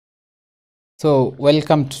So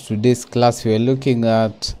welcome to today's class. We are looking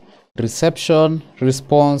at reception,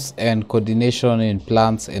 response, and coordination in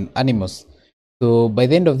plants and animals. So by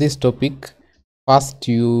the end of this topic, first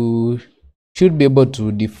you should be able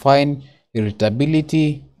to define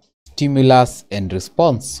irritability, stimulus, and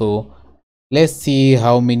response. So let's see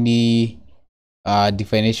how many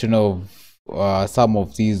definition of some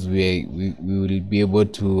of these we will be able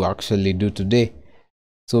to actually do today.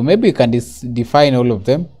 So maybe you can define all of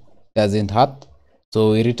them, doesn't hurt.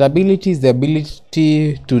 So irritability is the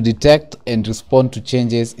ability to detect and respond to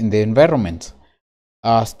changes in the environment.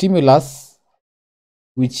 Stimulus,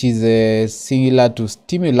 which is similar to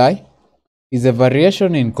stimuli, is a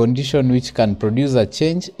variation in condition which can produce a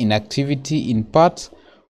change in activity in part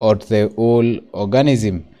or the whole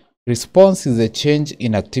organism. Response is a change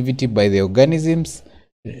in activity by the organisms.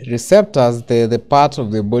 Receptors, the part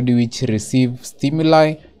of the body which receive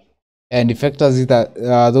stimuli, and effectors is that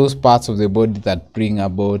those parts of the body that bring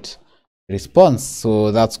about response.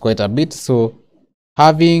 So that's quite a bit. So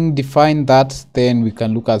having defined that, then we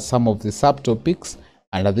can look at some of the subtopics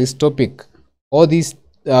under this topic. All these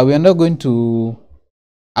we are not going to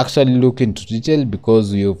actually look into detail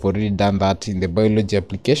because we have already done that in the biology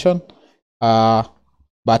application,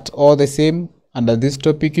 but all the same, under this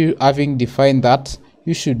topic, you having defined that,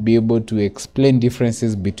 you should be able to explain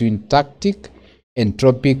differences between tactic and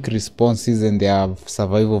tropic responses and their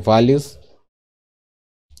survival values,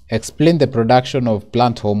 explain the production of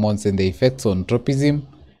plant hormones and the effects on tropism,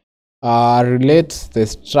 relate the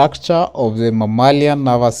structure of the mammalian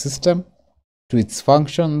nervous system to its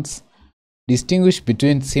functions, distinguish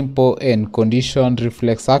between simple and conditioned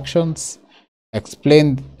reflex actions,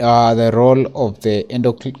 explain the role of the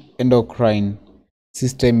endocrine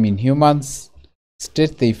system in humans,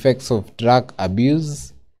 state the effects of drug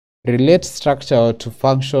abuse, relate structure to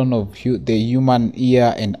function of the human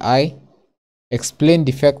ear and eye, explain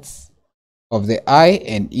defects of the eye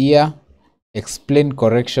and ear, explain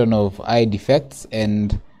correction of eye defects,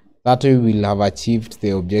 and that way we will have achieved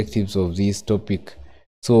the objectives of this topic.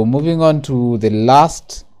 So moving on to the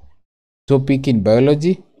last topic in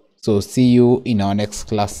biology. So see you in our next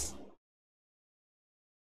class.